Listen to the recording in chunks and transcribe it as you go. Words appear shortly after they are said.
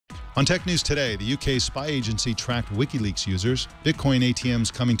On Tech News today, the UK's spy agency tracked WikiLeaks users, Bitcoin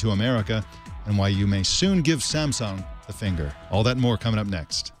ATMs coming to America, and why you may soon give Samsung the finger. All that and more coming up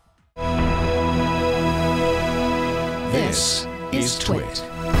next. This is Twit.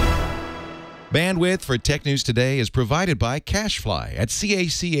 Bandwidth for Tech News Today is provided by CacheFly at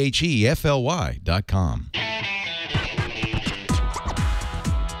CACHEFLY.com.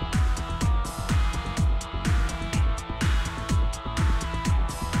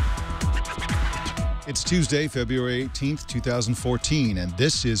 It's Tuesday, February 18th, 2014, and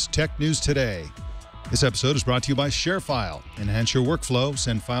this is Tech News Today. This episode is brought to you by ShareFile. Enhance your workflow.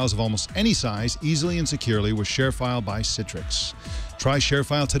 Send files of almost any size easily and securely with ShareFile by Citrix. Try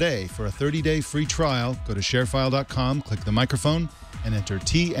ShareFile today. For a 30-day free trial, go to sharefile.com, click the microphone, and enter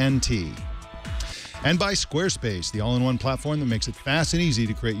TNT. And by Squarespace, the all-in-one platform that makes it fast and easy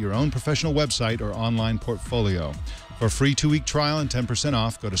to create your own professional website or online portfolio. For a free 2-week trial and 10%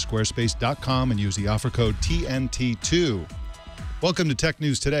 off, go to squarespace.com and use the offer code TNT2. Welcome to Tech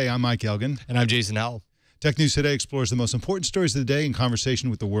News Today. I'm Mike Elgin. And I'm Jason Howell. Tech News Today explores the most important stories of the day in conversation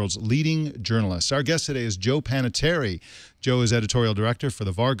with the world's leading journalists. Our guest today is Joe Panettiere. Joe is editorial director for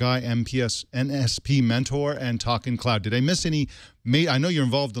the Vargai NSP Mentor and Talkin' Cloud. Did I miss any? I know you're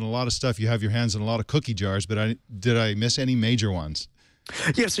involved in a lot of stuff. You have your hands in a lot of cookie jars, but did I miss any major ones?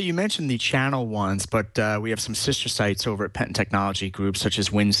 Yeah, so you mentioned the channel ones, but we have some sister sites over at Penton Technology Group, such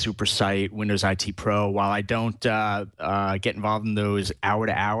as Win Super Site, Windows IT Pro. While I don't get involved in those hour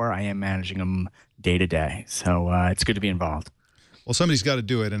to hour, I am managing them day to day. So it's good to be involved. Well, somebody's got to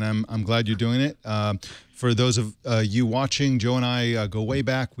do it, and I'm glad you're doing it. For those of you watching, Joe and I go way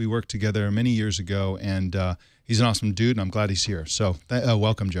back. We worked together many years ago, and he's an awesome dude, and I'm glad he's here. So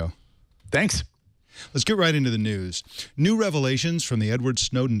welcome, Joe. Thanks. Let's get right into the news. New revelations from the Edward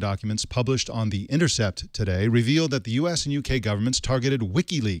Snowden documents published on The Intercept today reveal that the U.S. and U.K. governments targeted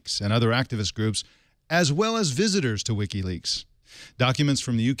WikiLeaks and other activist groups, as well as visitors to WikiLeaks. Documents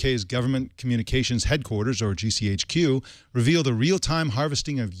from the UK's Government Communications Headquarters, or GCHQ, reveal the real-time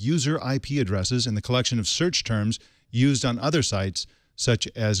harvesting of user IP addresses and the collection of search terms used on other sites, such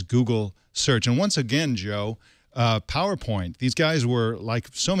as Google Search. And once again, Joe, PowerPoint. These guys were, like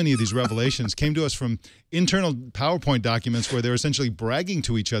so many of these revelations, came to us from internal PowerPoint documents where they're essentially bragging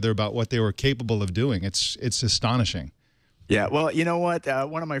to each other about what they were capable of doing. It's astonishing. Yeah, well, you know what?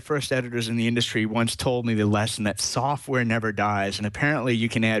 One of my first editors in the industry once told me the lesson that software never dies, and apparently you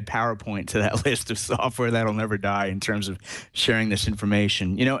can add PowerPoint to that list of software that'll never die in terms of sharing this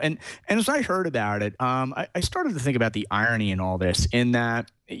information. You know, and as I heard about it, I started to think about the irony in all this, in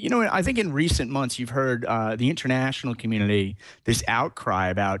that, you know, I think in recent months you've heard the international community, this outcry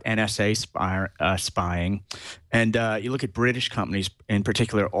about NSA spying. And you look at British companies in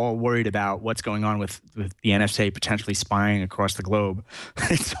particular, all worried about what's going on with the NSA potentially spying across the globe.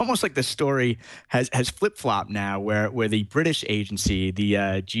 It's almost like the story has flip-flopped now, where the British agency, the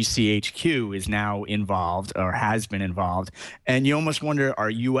GCHQ, is now involved, or has been involved. And you almost wonder, are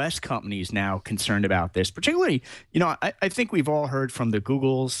U.S. companies now concerned about this? Particularly, you know, I think we've all heard from the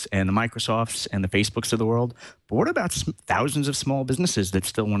Googles and the Microsofts and the Facebooks of the world. But what about thousands of small businesses that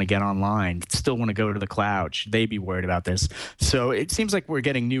still want to get online, that still want to go to the cloud? Should they be worried about this? So it seems like we're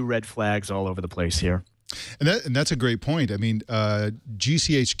getting new red flags all over the place here. And that's a great point. I mean,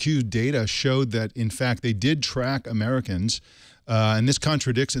 GCHQ data showed that, in fact, they did track Americans. And this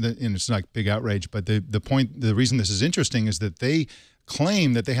contradicts, and it's not big outrage, but the reason this is interesting is that they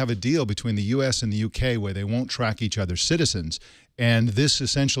claim that they have a deal between the U.S. and the U.K. where they won't track each other's citizens. And this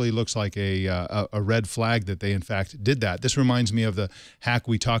essentially looks like a red flag that they, in fact, did that. This reminds me of the hack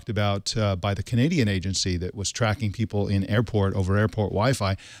we talked about by the Canadian agency that was tracking people in over airport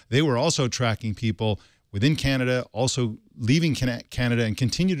Wi-Fi. They were also tracking people within Canada, also leaving Canada, and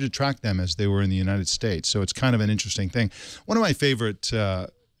continued to track them as they were in the United States. So it's kind of an interesting thing. One of my favorite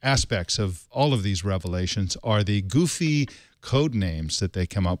aspects of all of these revelations are the goofy code names that they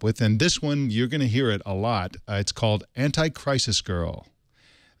come up with. And this one, you're going to hear it a lot. It's called Anti-Crisis Girl.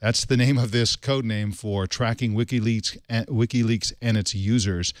 That's the name of this code name for tracking WikiLeaks and its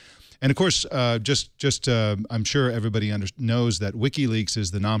users. And of course, I'm sure everybody knows that WikiLeaks is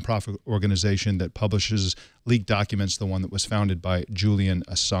the nonprofit organization that publishes leaked documents, the one that was founded by Julian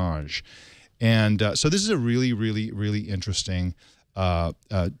Assange. And so this is a really, really, really interesting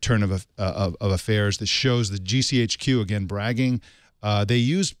turn of affairs that shows the GCHQ, again, bragging. They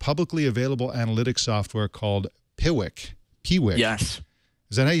used publicly available analytics software called Piwik. Yes.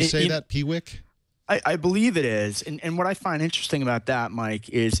 Is that how you say that, Piwik? I believe it is. And what I find interesting about that, Mike,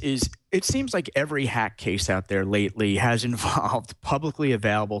 is it seems like every hack case out there lately has involved publicly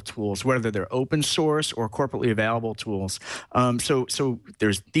available tools, whether they're open source or corporately available tools. So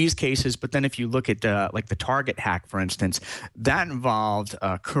there's these cases, but then if you look at like the Target hack, for instance, that involved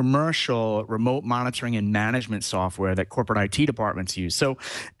commercial remote monitoring and management software that corporate IT departments use. So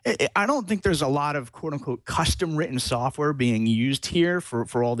I don't think there's a lot of quote unquote custom written software being used here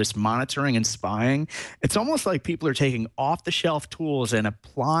for all this monitoring and spying. It's almost like people are taking off the shelf tools and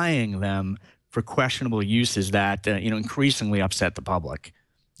applying them for questionable uses that increasingly upset the public.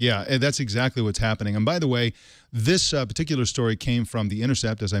 Yeah, and that's exactly what's happening. And by the way, this particular story came from The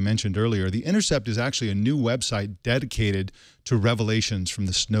Intercept, as I mentioned earlier. The Intercept is actually a new website dedicated to revelations from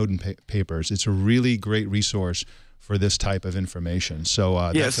the Snowden papers. It's a really great resource for this type of information.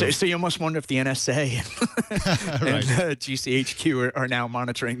 So so you almost wonder if the NSA and GCHQ are now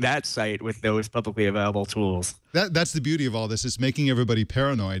monitoring that site with those publicly available tools. That's the beauty of all this. It's making everybody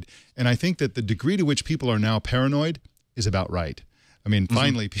paranoid. And I think that the degree to which people are now paranoid is about right. I mean,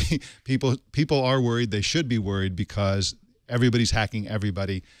 finally, people are worried. They should be worried because everybody's hacking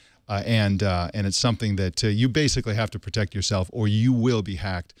everybody. And it's something that you basically have to protect yourself or you will be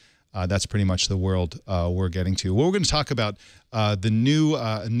hacked. That's pretty much the world we're getting to. Well, we're going to talk about the new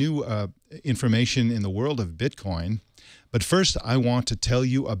information in the world of Bitcoin. But first, I want to tell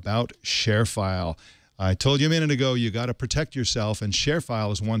you about ShareFile. I told you a minute ago, you got to protect yourself, and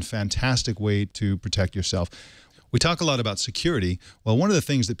ShareFile is one fantastic way to protect yourself. We talk a lot about security. Well, one of the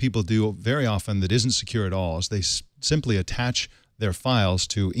things that people do very often that isn't secure at all is they simply attach their files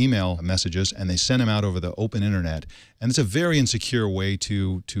to email messages and they send them out over the open internet. And it's a very insecure way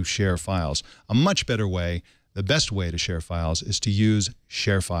to share files. A much better way, the best way to share files is to use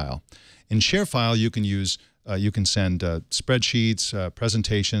ShareFile. In ShareFile, you can send spreadsheets,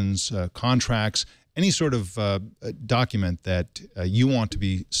 presentations, contracts, any sort of document that you want to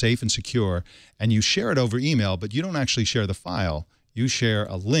be safe and secure, and you share it over email, but you don't actually share the file. You share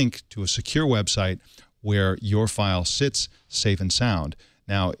a link to a secure website where your file sits safe and sound.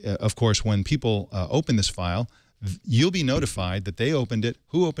 Now, of course, when people open this file, you'll be notified that they opened it,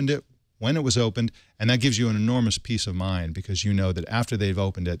 who opened it, when it was opened, and that gives you an enormous peace of mind because you know that after they've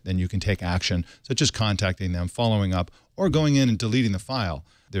opened it, then you can take action, such as contacting them, following up, or going in and deleting the file.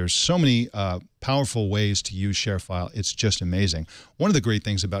 There's so many powerful ways to use ShareFile. It's just amazing. One of the great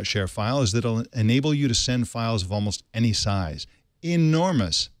things about ShareFile is that it'll enable you to send files of almost any size,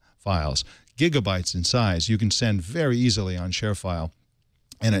 enormous files, gigabytes in size. You can send very easily on ShareFile,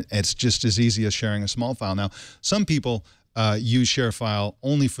 and it's just as easy as sharing a small file. Now, some people use ShareFile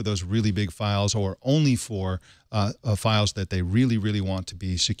only for those really big files or only for files that they really, really want to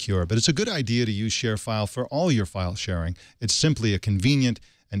be secure. But it's a good idea to use ShareFile for all your file sharing. It's simply a convenient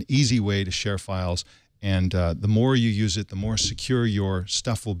and easy way to share files. And the more you use it, the more secure your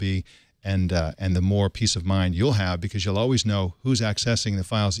stuff will be and the more peace of mind you'll have because you'll always know who's accessing the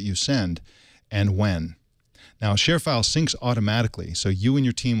files that you send and when. Now, ShareFile syncs automatically, so you and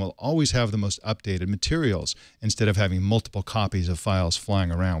your team will always have the most updated materials instead of having multiple copies of files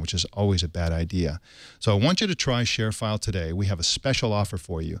flying around, which is always a bad idea. So I want you to try ShareFile today. We have a special offer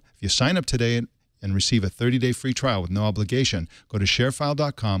for you. If you sign up today and receive a 30-day free trial with no obligation, go to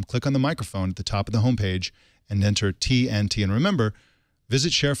sharefile.com, click on the microphone at the top of the homepage, and enter TNT. And remember,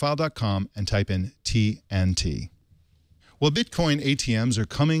 visit sharefile.com and type in TNT. Well, Bitcoin ATMs are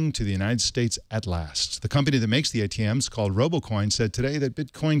coming to the United States at last. The company that makes the ATMs, called Robocoin, said today that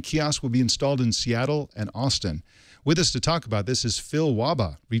Bitcoin kiosks will be installed in Seattle and Austin. With us to talk about this is Phil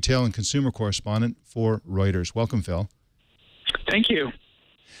Waba, retail and consumer correspondent for Reuters. Welcome, Phil. Thank you.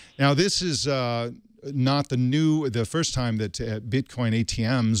 Now, this is not the first time that Bitcoin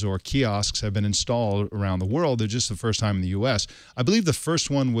ATMs or kiosks have been installed around the world. They're just the first time in the U.S. I believe the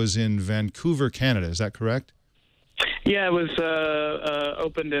first one was in Vancouver, Canada. Is that correct? Yeah, it was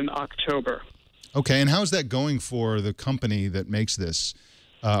opened in October. Okay, and how's that going for the company that makes this?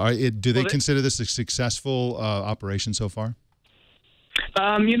 Do they consider this a successful operation so far?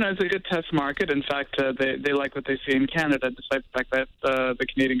 It's a good test market. In fact, they like what they see in Canada, despite the fact that the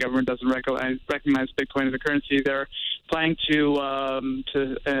Canadian government doesn't recognize Bitcoin as a currency. They're planning to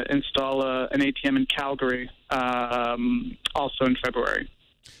install an ATM in Calgary also in February.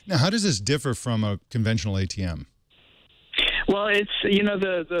 Now, how does this differ from a conventional ATM? Well, it's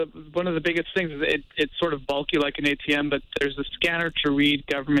the one of the biggest things is it's sort of bulky like an ATM, but there's a scanner to read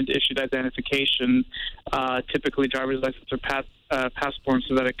government-issued identification, typically driver's license or passport,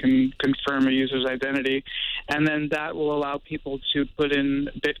 so that it can confirm a user's identity, and then that will allow people to put in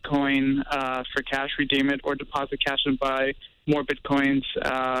Bitcoin for cash, redeem it, or deposit cash and buy more bitcoins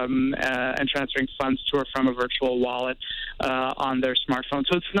and transferring funds to or from a virtual wallet on their smartphone.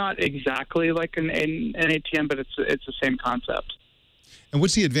 So it's not exactly like an ATM, but it's the same concept. And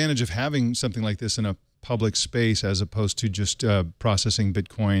what's the advantage of having something like this in a public space as opposed to just processing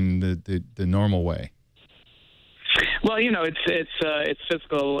Bitcoin the normal way? Well, you know, it's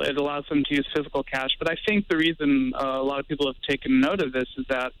physical. It allows them to use physical cash. But I think the reason a lot of people have taken note of this is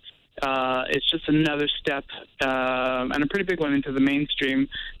that it's just another step, and a pretty big one, into the mainstream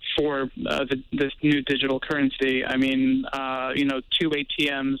for this new digital currency. I mean, you know, 2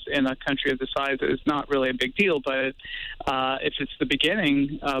 ATMs in a country of this size is not really a big deal, but if it's the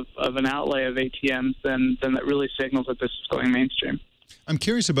beginning of an outlay of ATMs, then that really signals that this is going mainstream. I'm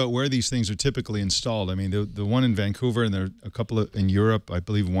curious about where these things are typically installed. I mean, the one in Vancouver, and there are a couple in Europe. I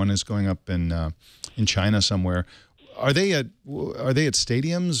believe one is going up in China somewhere. Are they at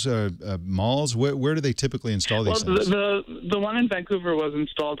stadiums, malls? Where do they typically install these things? The one in Vancouver was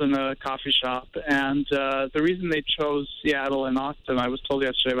installed in a coffee shop, and the reason they chose Seattle and Austin, I was told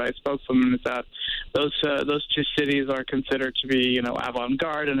yesterday by a spokeswoman, is that those two cities are considered to be, you know,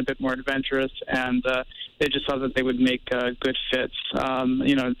 avant-garde and a bit more adventurous, and they just thought that they would make good fits.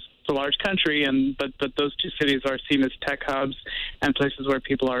 You know, it's a large country, but those two cities are seen as tech hubs and places where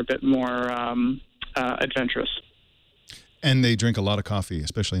people are a bit more adventurous. And they drink a lot of coffee,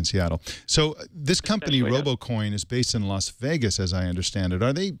 especially in Seattle. So this company, RoboCoin, is based in Las Vegas, as I understand it.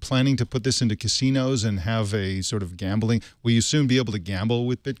 Are they planning to put this into casinos and have a sort of gambling? Will you soon be able to gamble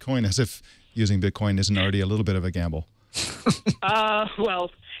with Bitcoin, as if using Bitcoin isn't already a little bit of a gamble?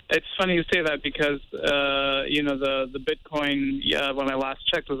 Well, it's funny you say that because, you know, the Bitcoin, when I last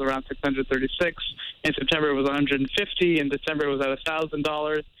checked, was around 636. In September, it was 150. In December, it was at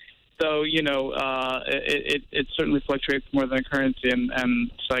 $1,000. So, you know, it certainly fluctuates more than a currency,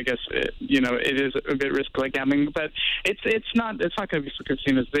 and so I guess you know, it is a bit risky like gambling, but it's not going to be for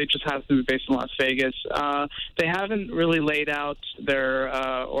casinos. They just have to be based in Las Vegas. They haven't really laid out their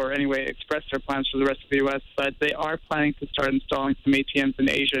or anyway expressed their plans for the rest of the U.S., but they are planning to start installing some ATMs in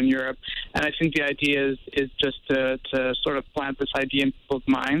Asia and Europe. And I think the idea is just to sort of plant this idea in people's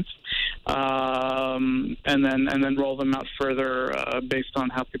minds, and then roll them out further based on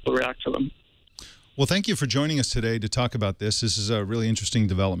how people react to them. Well, thank you for joining us today to talk about this. This is a really interesting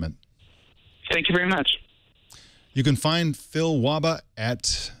development. Thank you very much. You can find Phil Wahba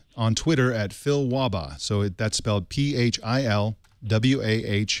on Twitter at Phil Wahba. So that's spelled PhilWahba.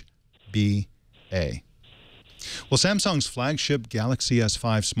 Well, Samsung's flagship Galaxy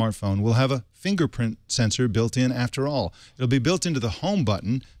S5 smartphone will have a fingerprint sensor built in after all. It'll be built into the home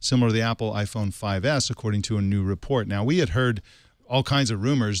button, similar to the Apple iPhone 5S, according to a new report. Now, we had heard all kinds of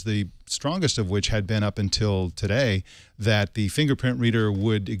rumors, the strongest of which had been up until today, that the fingerprint reader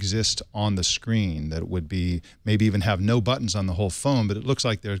would exist on the screen, that it would be maybe even have no buttons on the whole phone, but it looks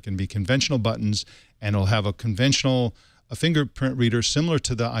like there can be conventional buttons, and it'll have a fingerprint reader similar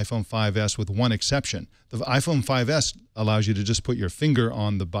to the iPhone 5S with one exception. The iPhone 5S allows you to just put your finger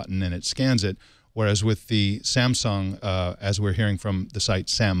on the button and it scans it, whereas with the Samsung, as we're hearing from the site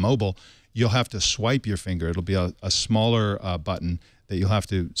Sam Mobile, you'll have to swipe your finger. It'll be a smaller button that you'll have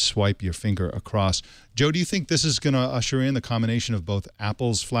to swipe your finger across. Joe, do you think this is going to usher in the combination of both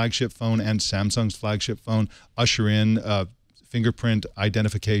Apple's flagship phone and Samsung's flagship phone, usher in fingerprint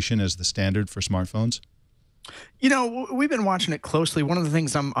identification as the standard for smartphones? You know, we've been watching it closely. One of the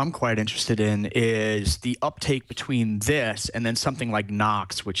things I'm quite interested in is the uptake between this and then something like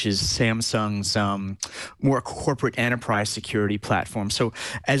Knox, which is Samsung's more corporate enterprise security platform. So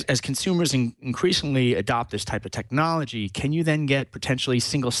as consumers increasingly adopt this type of technology, can you then get potentially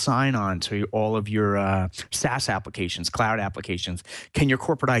single sign-on to all of your SaaS applications, cloud applications? Can your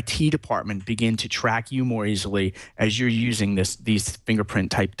corporate IT department begin to track you more easily as you're using these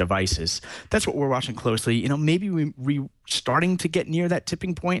fingerprint-type devices? That's what we're watching closely. You know, maybe we're starting to get near that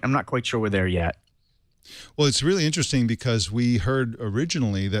tipping point. I'm not quite sure we're there yet. Well, it's really interesting because we heard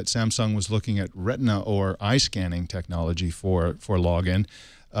originally that Samsung was looking at retina or eye scanning technology for login.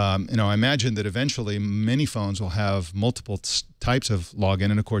 You know, I imagine that eventually many phones will have multiple types of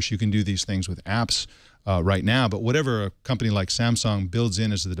login, and of course you can do these things with apps right now, but whatever a company like Samsung builds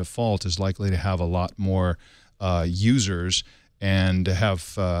in as the default is likely to have a lot more users and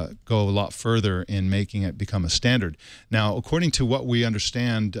have go a lot further in making it become a standard. Now, according to what we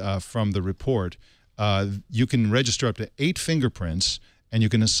understand from the report, you can register up to 8 fingerprints, and you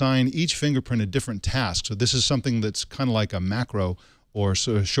can assign each fingerprint a different task. So this is something that's kind of like a macro or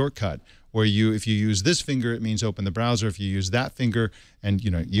sort of shortcut, where if you use this finger, it means open the browser. If you use that finger, and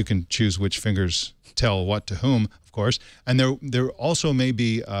you can choose which fingers tell what to whom, of course. And there also may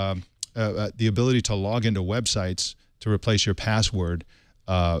be the ability to log into websites to replace your password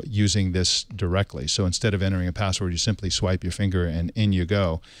using this directly. So instead of entering a password, you simply swipe your finger and in you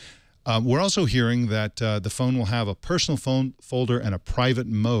go. We're also hearing that the phone will have a personal phone folder and a private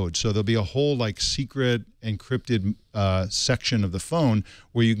mode. So there'll be a whole like secret encrypted section of the phone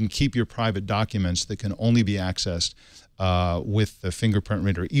where you can keep your private documents that can only be accessed with the fingerprint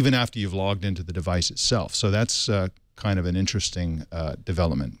reader, even after you've logged into the device itself. So that's kind of an interesting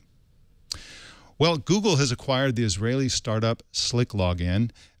development. Well, Google has acquired the Israeli startup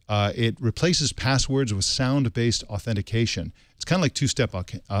SlickLogin. It replaces passwords with sound-based authentication. It's kind of like two-step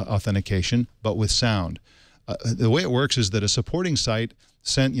authentication, but with sound. The way it works is that a supporting site,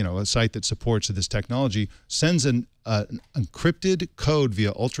 a site that supports this technology, sends an encrypted code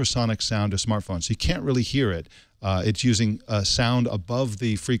via ultrasonic sound to smartphones. So you can't really hear it. It's using sound above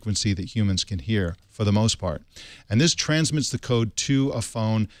the frequency that humans can hear for the most part. And this transmits the code to a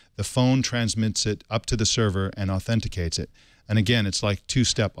phone. The phone transmits it up to the server and authenticates it. And again, it's like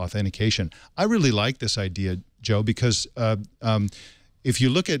two-step authentication. I really like this idea, Joe, because if you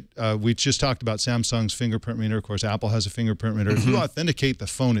look at, we just talked about Samsung's fingerprint reader. Of course, Apple has a fingerprint reader. If you authenticate the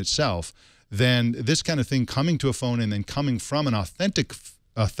phone itself, then this kind of thing coming to a phone and then coming from an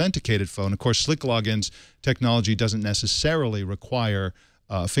authenticated phone. Of course, SlickLogin's technology doesn't necessarily require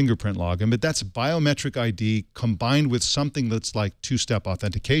fingerprint login, but that's biometric ID combined with something that's like two-step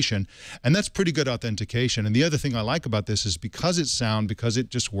authentication, and that's pretty good authentication. And the other thing I like about this is because it's sound, because it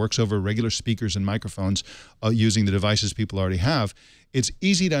just works over regular speakers and microphones using the devices people already have, it's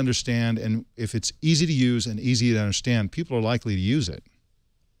easy to understand, and if it's easy to use and easy to understand, people are likely to use it.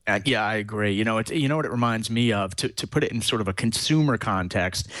 Yeah, I agree. You know what it reminds me of, to put it in sort of a consumer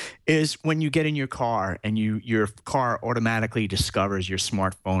context, is when you get in your car and your car automatically discovers your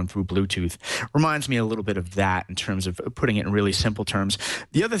smartphone through Bluetooth. Reminds me a little bit of that in terms of putting it in really simple terms.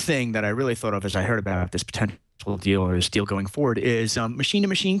 The other thing that I really thought of as I heard about this potential deal or this deal going forward is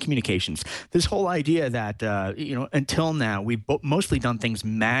machine-to-machine communications. This whole idea that, until now, we've mostly done things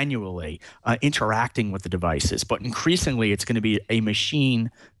manually, interacting with the devices, but increasingly it's going to be a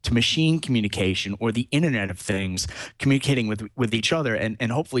machine-to-machine communication, or the Internet of Things, communicating with each other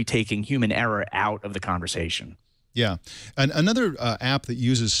and hopefully taking human error out of the conversation. Yeah. And another app that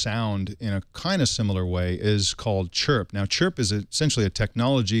uses sound in a kind of similar way is called Chirp. Now, Chirp is essentially a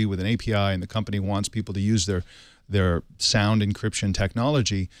technology with an API, and the company wants people to use their sound encryption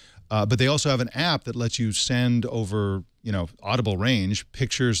technology. But they also have an app that lets you send over, audible range,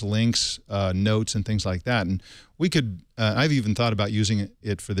 pictures, links, notes, and things like that. And we could, I've even thought about using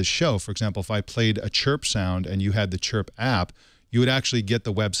it for this show. For example, if I played a Chirp sound and you had the Chirp app, you would actually get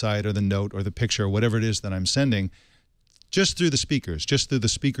the website or the note or the picture or whatever it is that I'm sending just through the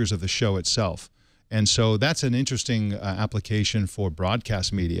speakers of the show itself. And so that's an interesting application for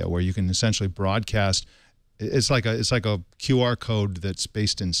broadcast media, where you can essentially broadcast. It's like a QR code that's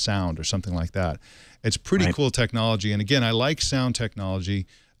based in sound or something like that. It's pretty cool technology. And again, I like sound technology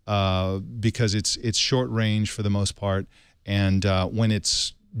because it's short range for the most part. And when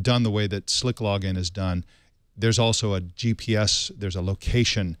it's done the way that SlickLogin is done, there's also a GPS, there's a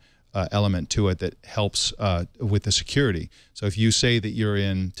location element to it that helps with the security. So if you say that you're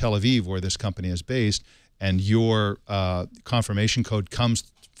in Tel Aviv, where this company is based, and your confirmation code comes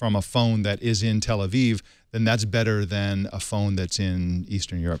from a phone that is in Tel Aviv, then that's better than a phone that's in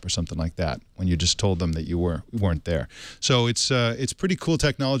Eastern Europe or something like that, when you just told them that you weren't there. So it's pretty cool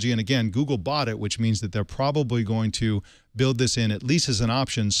technology. And again, Google bought it, which means that they're probably going to build this in at least as an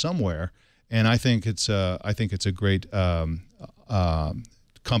option somewhere. And I think it's a great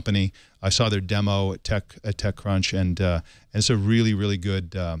company. I saw their demo at TechCrunch, and it's a really, really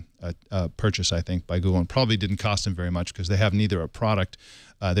good purchase, I think, by Google. And probably didn't cost them very much because they have neither a product.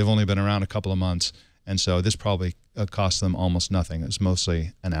 They've only been around a couple of months. And so this probably cost them almost nothing. It was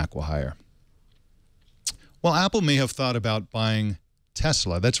mostly an acqui-hire. Well, Apple may have thought about buying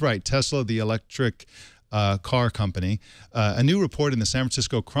Tesla. That's right, Tesla, the electric car company. A new report in the San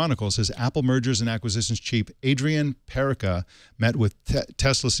Francisco Chronicle says Apple mergers and acquisitions chief Adrian Perica met with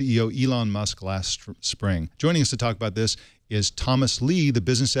Tesla CEO Elon Musk last spring. Joining us to talk about this is Thomas Lee, the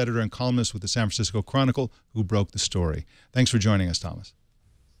business editor and columnist with the San Francisco Chronicle, who broke the story. Thanks for joining us, Thomas.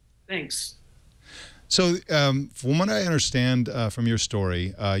 Thanks. So from what I understand from your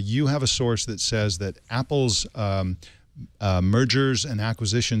story, you have a source that says that Apple's mergers and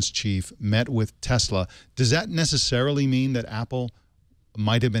acquisitions chief met with Tesla. Does that necessarily mean that Apple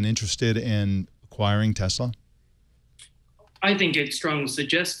might have been interested in acquiring Tesla? I think it strongly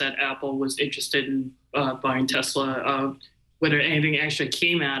suggests that Apple was interested in buying Tesla. Whether anything actually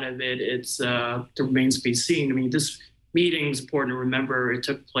came out of it, it remains to be seen. I mean, this meeting is important to remember. It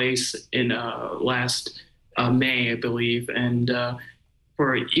took place in last May, I believe, and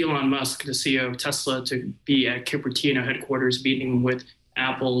for Elon Musk, the CEO of Tesla, to be at Cupertino headquarters meeting with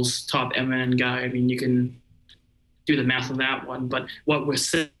Apple's top MN guy. I mean, you can do the math on that one, but what was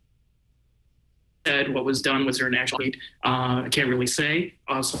said, what was done, was there an actual need? I can't really say.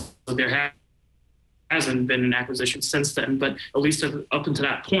 Also, there hasn't been an acquisition since then, but at least up until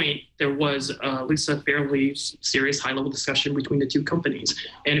that point, there was at least a fairly serious high-level discussion between the two companies.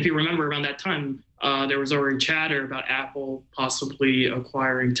 And if you remember, around that time, there was already chatter about Apple possibly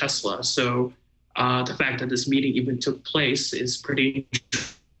acquiring Tesla. So the fact that this meeting even took place is pretty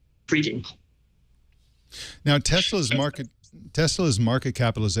intriguing. Now, Tesla's market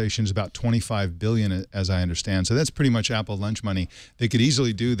capitalization is about $25 billion, as I understand. So that's pretty much Apple lunch money. They could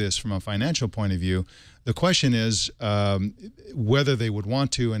easily do this from a financial point of view. The question is whether they would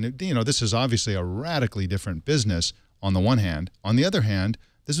want to. And this is obviously a radically different business on the one hand. On the other hand,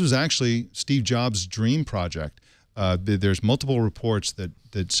 this was actually Steve Jobs' dream project. There's multiple reports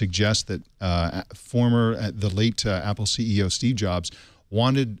that suggest that the late Apple CEO Steve Jobs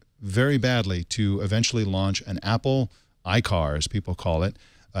wanted very badly to eventually launch an Apple iCar, as people call it,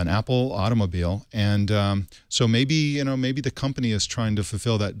 an Apple automobile. And so maybe the company is trying to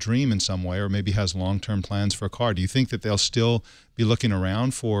fulfill that dream in some way, or maybe has long-term plans for a car. Do you think that they'll still be looking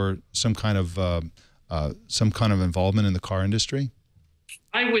around for some kind of involvement in the car industry?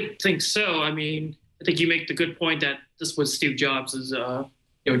 I would think so. I mean, I think you make the good point that this was Steve Jobs'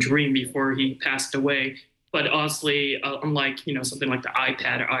 dream before he passed away. But honestly, unlike something like the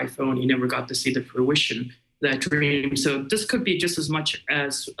iPad or iPhone, he never got to see the fruition of that dream. So this could be just as much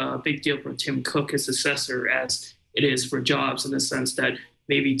as a big deal for Tim Cook, his successor, as it is for Jobs, in the sense that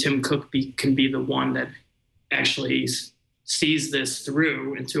maybe Tim Cook can be the one that actually sees this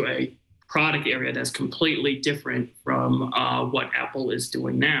through into a product area that's completely different from what Apple is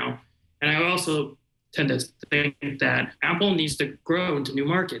doing now. And I also tend to think that Apple needs to grow into new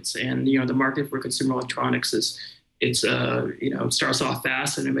markets, and the market for consumer electronics it starts off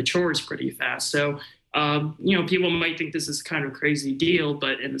fast and it matures pretty fast. So people might think this is kind of a crazy deal,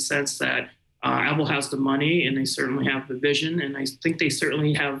 but in the sense that Apple has the money and they certainly have the vision, and I think they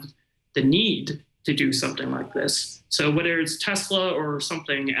certainly have the need to do something like this. So whether it's Tesla or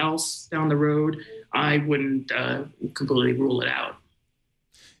something else down the road, I wouldn't completely rule it out.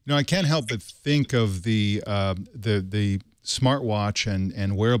 I can't help but think of the smartwatch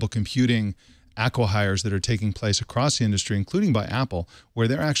and wearable computing acqui-hires that are taking place across the industry, including by Apple, where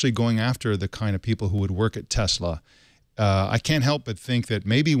they're actually going after the kind of people who would work at Tesla. I can't help but think that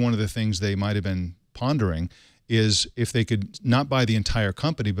maybe one of the things they might have been pondering is if they could not buy the entire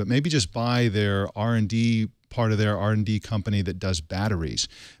company, but maybe just buy their R&D, part of their R&D company that does batteries.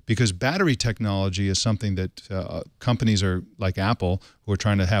 Because battery technology is something that companies like Apple, who are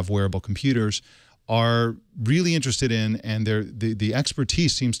trying to have wearable computers, are really interested in, and the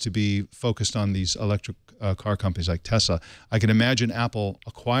expertise seems to be focused on these electric car companies like Tesla. I can imagine Apple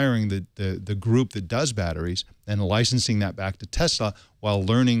acquiring the group that does batteries and licensing that back to Tesla, while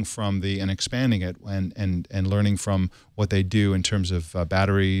learning from and expanding it and learning from what they do in terms of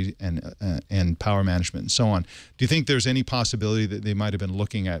battery and power management and so on. Do you think there's any possibility that they might have been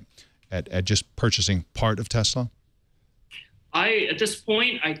looking at just purchasing part of Tesla? At this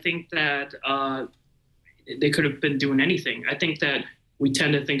point, I think that they could have been doing anything. I think that we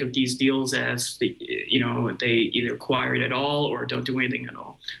tend to think of these deals as they either acquire it at all or don't do anything at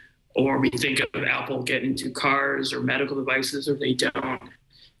all. Or we think of Apple getting into cars or medical devices, or they don't.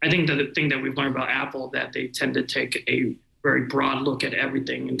 I think that the thing that we've learned about Apple, that they tend to take a very broad look at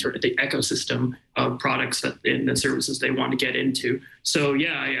everything in terms of the ecosystem of products and the services they want to get into. So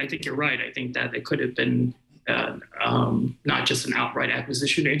yeah, I think you're right. I think that it could have been not just an outright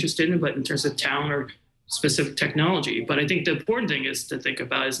acquisition they're interested in, but in terms of talent or specific technology. But I think the important thing is to think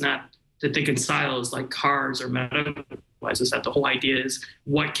about is not to think in silos like cars or medical devices. That the whole idea is,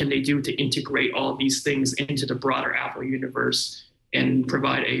 what can they do to integrate all these things into the broader Apple universe and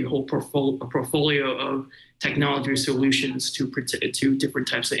provide a whole portfolio of technology solutions to different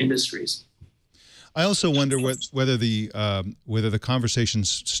types of industries. I also wonder whether the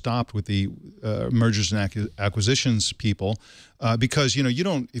conversations stopped with the mergers and acquisitions people, because you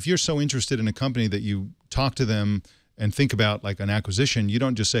don't, if you're so interested in a company that you talk to them and think about like an acquisition, you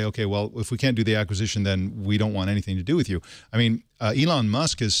don't just say, okay, well, if we can't do the acquisition, then we don't want anything to do with you. I mean, Elon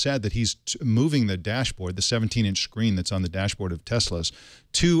Musk has said that he's moving the dashboard, the 17-inch screen that's on the dashboard of Teslas,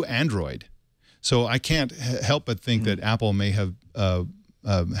 to Android. So I can't help but think that Apple may have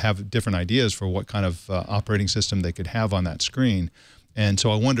different ideas for what kind of operating system they could have on that screen. And so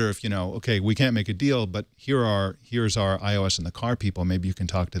I wonder if, okay, we can't make a deal, but here's our iOS in the car people. Maybe you can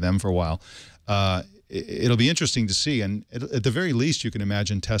talk to them for a while. it'll be interesting to see. And at the very least, you can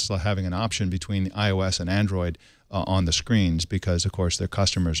imagine Tesla having an option between iOS and Android on the screens, because, of course, their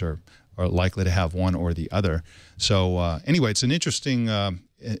customers are likely to have one or the other. So anyway, it's an interesting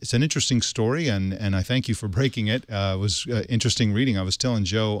story, and I thank you for breaking it. It was interesting reading. I was telling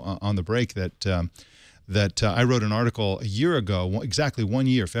Joe on the break that I wrote an article a year ago, exactly 1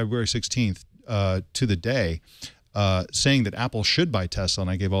 year, February 16th, to the day, saying that Apple should buy Tesla,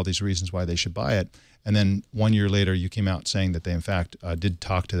 and I gave all these reasons why they should buy it. And then 1 year later, you came out saying that they, in fact, did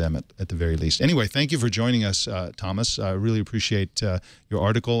talk to them at the very least. Anyway, thank you for joining us, Thomas. I really appreciate your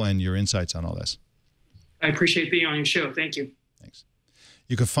article and your insights on all this. I appreciate being on your show. Thank you. Thanks.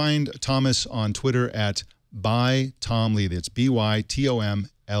 You can find Thomas on Twitter at @ByTomLee. That's ByTomLee.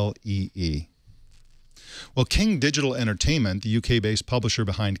 Well, King Digital Entertainment, the UK-based publisher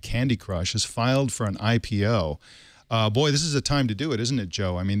behind Candy Crush, has filed for an IPO. Boy, this is a time to do it, isn't it,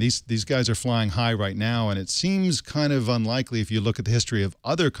 Joe? I mean, these guys are flying high right now, and it seems kind of unlikely, if you look at the history of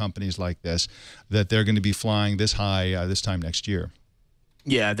other companies like this, that they're going to be flying this high this time next year.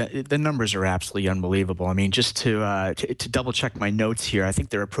 Yeah, the numbers are absolutely unbelievable. I mean, just to double check my notes here, I think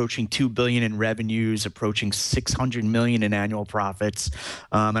they're approaching $2 billion in revenues, approaching $600 million in annual profits,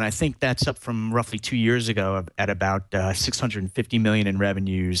 and I think that's up from roughly 2 years ago at about $650 million in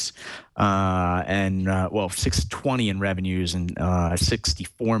revenues, and well, $620 in revenues and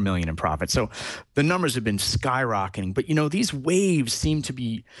 $64 million in profits. So the numbers have been skyrocketing. But you know, these waves seem to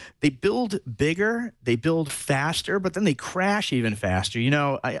be, they build bigger, they build faster, but then they crash even faster. You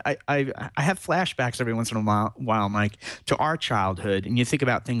know, I have flashbacks every once in a while, Mike, to our childhood, and you think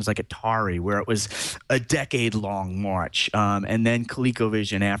about things like Atari, where it was a decade-long march, and then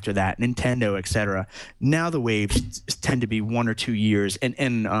ColecoVision after that, Nintendo, etc. Now the waves tend to be 1 or 2 years,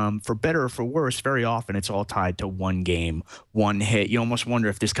 and for better or for worse, very often it's all tied to one game, one hit. You almost wonder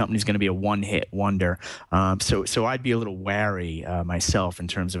if this company is going to be a one-hit wonder. So I'd be a little wary myself in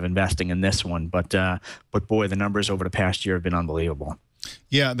terms of investing in this one. But boy, the numbers over the past year have been unbelievable.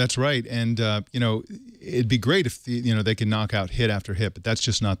 Yeah, that's right. And, you know, it'd be great if, they could knock out hit after hit, but that's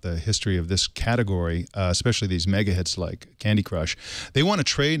just not the history of this category, especially these mega hits like Candy Crush. They want to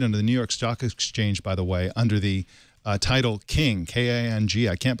trade under the New York Stock Exchange, by the way, under the title King, K-I-N-G.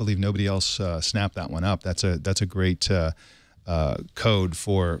 I can't believe nobody else snapped that one up. That's a great code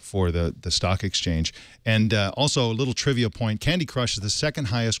for the stock exchange. And also a little trivia point, Candy Crush is the second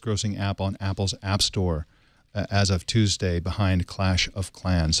highest grossing app on Apple's App Store as of Tuesday, behind Clash of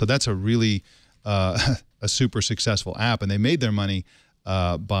Clans. So that's a really a super successful app, and they made their money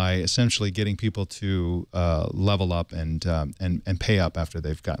by essentially getting people to level up and pay up after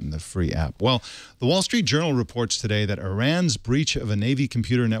they've gotten the free app. Well, the Wall Street Journal reports today that Iran's breach of a Navy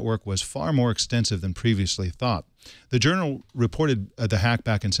computer network was far more extensive than previously thought. The Journal reported the hack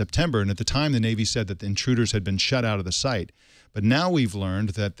back in September, and at the time the Navy said that the intruders had been shut out of the site. But now we've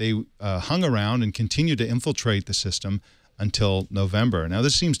learned that they hung around and continued to infiltrate the system until November. Now,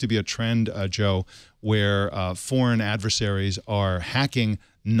 this seems to be a trend, Joe, where foreign adversaries are hacking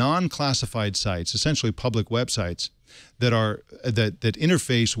non-classified sites, essentially public websites, that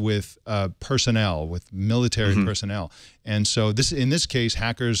interface with personnel, with military personnel. And so in this case,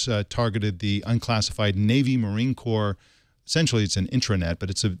 hackers targeted the unclassified Navy Marine Corps. Essentially, it's an intranet, but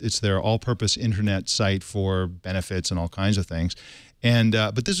it's their all-purpose internet site for benefits and all kinds of things. And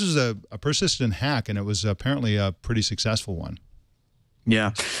but this was a persistent hack, and it was apparently a pretty successful one.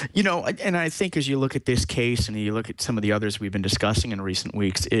 Yeah. You know, and I think as you look at this case and you look at some of the others we've been discussing in recent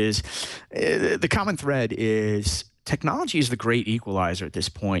weeks, is the common thread is technology is the great equalizer at this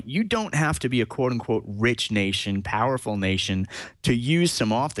point. You don't have to be a quote-unquote rich nation, powerful nation, to use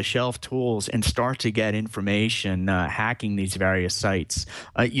some off-the-shelf tools and start to get information hacking these various sites.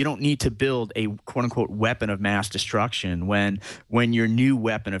 You don't need to build a quote-unquote weapon of mass destruction when your new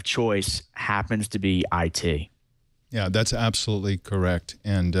weapon of choice happens to be IT. Yeah, that's absolutely correct.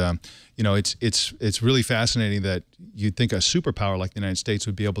 And, you know, it's really fascinating that you'd think a superpower like the United States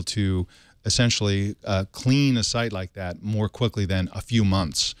would be able to essentially clean a site like that more quickly than a few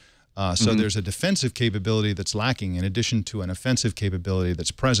months. So there's a defensive capability that's lacking in addition to an offensive capability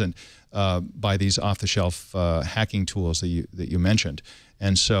that's present by these off-the-shelf hacking tools that you mentioned.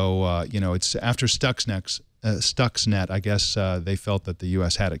 And so, you know, it's after Stuxnet, I guess they felt that the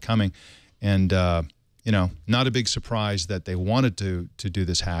U.S. had it coming. And, you know, not a big surprise that they wanted to do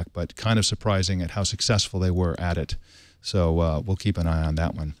this hack, but kind of surprising at how successful they were at it. So we'll keep an eye on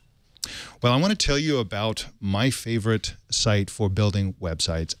that one. Well, I want to tell you about my favorite site for building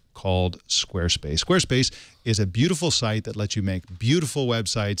websites called Squarespace. Squarespace is a beautiful site that lets you make beautiful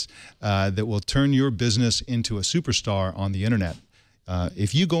websites that will turn your business into a superstar on the internet.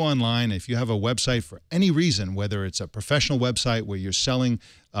 If you go online, if you have a website for any reason, whether it's a professional website where you're selling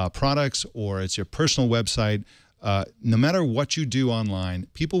products or it's your personal website, no matter what you do online,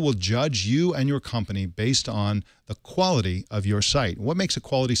 people will judge you and your company based on the quality of your site. What makes a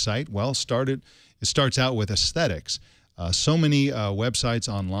quality site? Well, it starts out with aesthetics. So many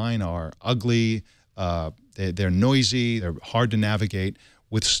websites online are ugly, they're noisy, they're hard to navigate.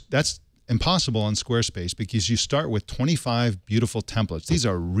 That's impossible on Squarespace because you start with 25 beautiful templates. These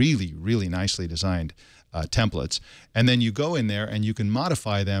are really, really nicely designed templates. And then you go in there and you can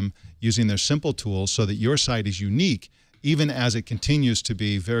modify them using their simple tools so that your site is unique even as it continues to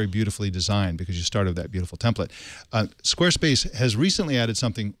be very beautifully designed because you started with that beautiful template. Squarespace has recently added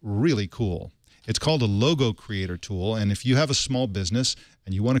something really cool. It's called a logo creator tool, and if you have a small business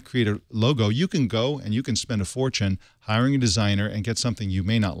and you want to create a logo, you can go and you can spend a fortune hiring a designer and get something you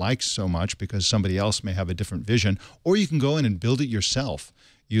may not like so much because somebody else may have a different vision, or you can go in and build it yourself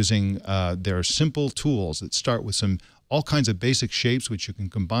using their simple tools that start with all kinds of basic shapes which you can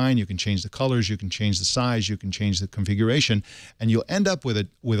combine. You can change the colors, you can change the size, you can change the configuration, and you'll end up with a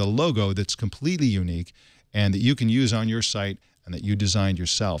logo that's completely unique and that you can use on your site and that you designed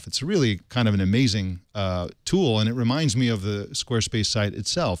yourself. It's really kind of an amazing tool, and it reminds me of the Squarespace site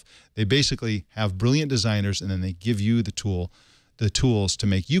itself. They basically have brilliant designers, and then they give you the tools to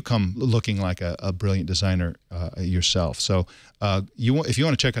make you come looking like a brilliant designer yourself. So if you want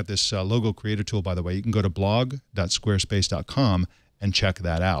to check out this logo creator tool, by the way, you can go to blog.squarespace.com and check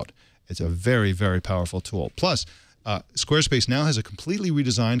that out. It's a very, very powerful tool. Plus, Squarespace now has a completely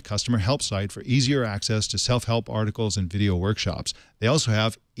redesigned customer help site for easier access to self-help articles and video workshops. They also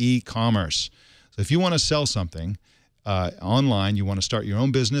have e-commerce. So if you want to sell something online, you want to start your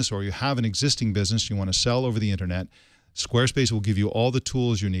own business, or you have an existing business you want to sell over the internet, Squarespace will give you all the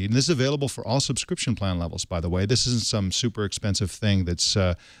tools you need. And this is available for all subscription plan levels, by the way. This isn't some super expensive thing that's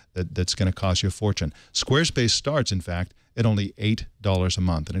going to cost you a fortune. Squarespace starts, in fact, at only $8 a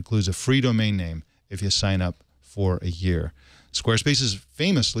month. It includes a free domain name if you sign up for a year. Squarespace is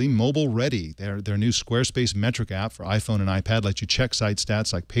famously mobile ready. Their new Squarespace metric app for iPhone and iPad lets you check site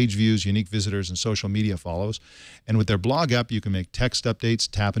stats like page views, unique visitors, and social media follows. And with their blog app, you can make text updates,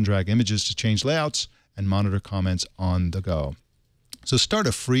 tap and drag images to change layouts, and monitor comments on the go. So start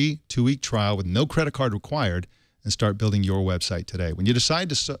a free 2-week trial with no credit card required and start building your website today. When you decide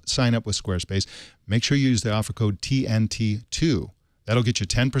to sign up with Squarespace, make sure you use the offer code TNT2. That'll get you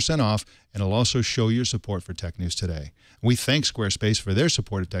 10% off, and it'll also show your support for Tech News Today. We thank Squarespace for their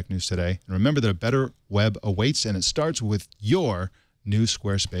support of Tech News Today. And remember that a better web awaits, and it starts with your new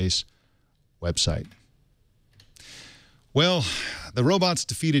Squarespace website. Well, the robots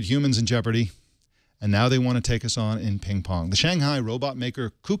defeated humans in Jeopardy, and now they want to take us on in ping pong. The Shanghai robot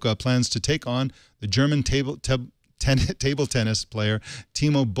maker KUKA plans to take on the German table tennis player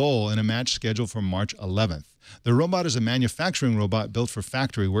Timo Boll in a match scheduled for March 11th. The robot is a manufacturing robot built for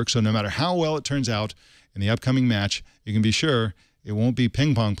factory work, so no matter how well it turns out in the upcoming match, you can be sure it won't be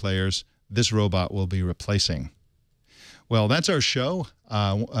ping pong players this robot will be replacing. Well, that's our show.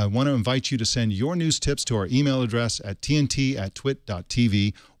 I want to invite you to send your news tips to our email address at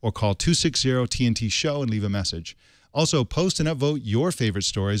tnt@twit.tv or call 260-TNT-SHOW and leave a message. Also, post and upvote your favorite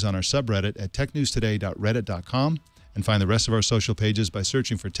stories on our subreddit at technewstoday.reddit.com, and find the rest of our social pages by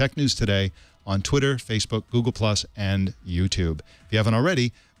searching for Tech News Today on Twitter, Facebook, Google+, and YouTube. If you haven't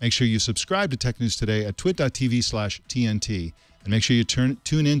already, make sure you subscribe to Tech News Today at twit.tv/TNT. And make sure you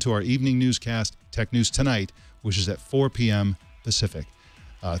tune in to our evening newscast, Tech News Tonight, which is at 4 p.m. Pacific.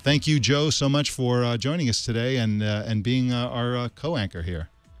 Thank you, Joe, so much for joining us today and being our co-anchor here.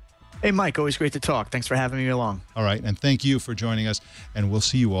 Hey, Mike, always great to talk. Thanks for having me along. All right, and thank you for joining us, and we'll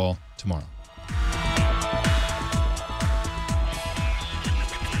see you all tomorrow.